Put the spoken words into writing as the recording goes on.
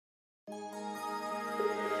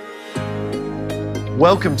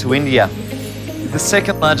Welcome to India. The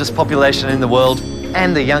second largest population in the world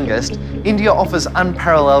and the youngest, India offers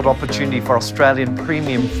unparalleled opportunity for Australian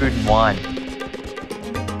premium food and wine.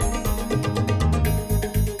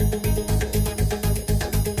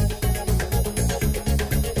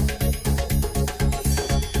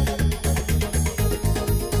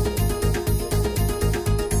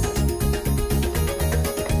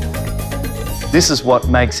 This is what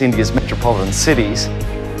makes India's metropolitan cities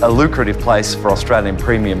a lucrative place for Australian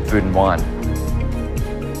premium food and wine.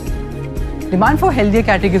 Demand for healthier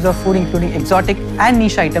categories of food, including exotic and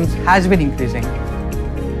niche items, has been increasing.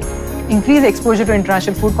 Increased exposure to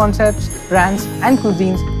international food concepts, brands, and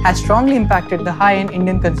cuisines has strongly impacted the high-end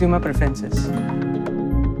Indian consumer preferences.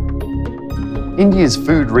 India's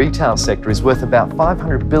food retail sector is worth about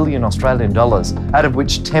 500 billion Australian dollars, out of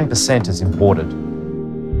which 10% is imported.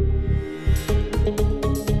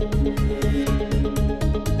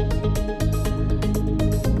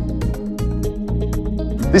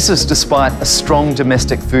 This is despite a strong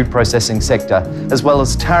domestic food processing sector, as well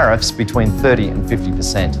as tariffs between 30 and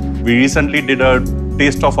 50%. We recently did a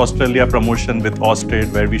Taste of Australia promotion with Austrade,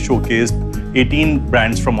 where we showcased 18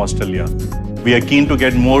 brands from Australia. We are keen to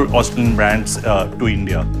get more Australian brands to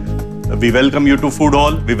India. We welcome you to Food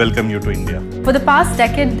Hall, we welcome you to India. For the past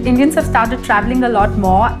decade, Indians have started traveling a lot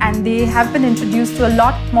more and they have been introduced to a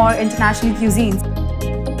lot more international cuisines.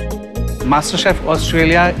 MasterChef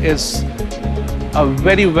Australia is a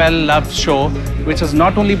very well-loved show which has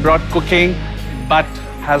not only brought cooking but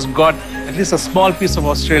has got at least a small piece of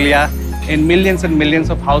Australia in millions and millions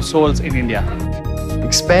of households in India.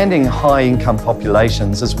 Expanding high-income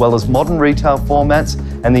populations as well as modern retail formats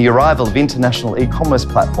and the arrival of international e-commerce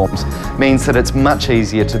platforms means that it's much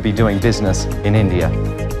easier to be doing business in India.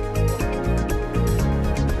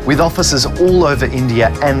 With offices all over India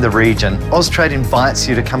and the region, Austrade invites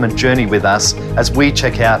you to come and journey with us as we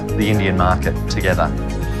check out the Indian market together.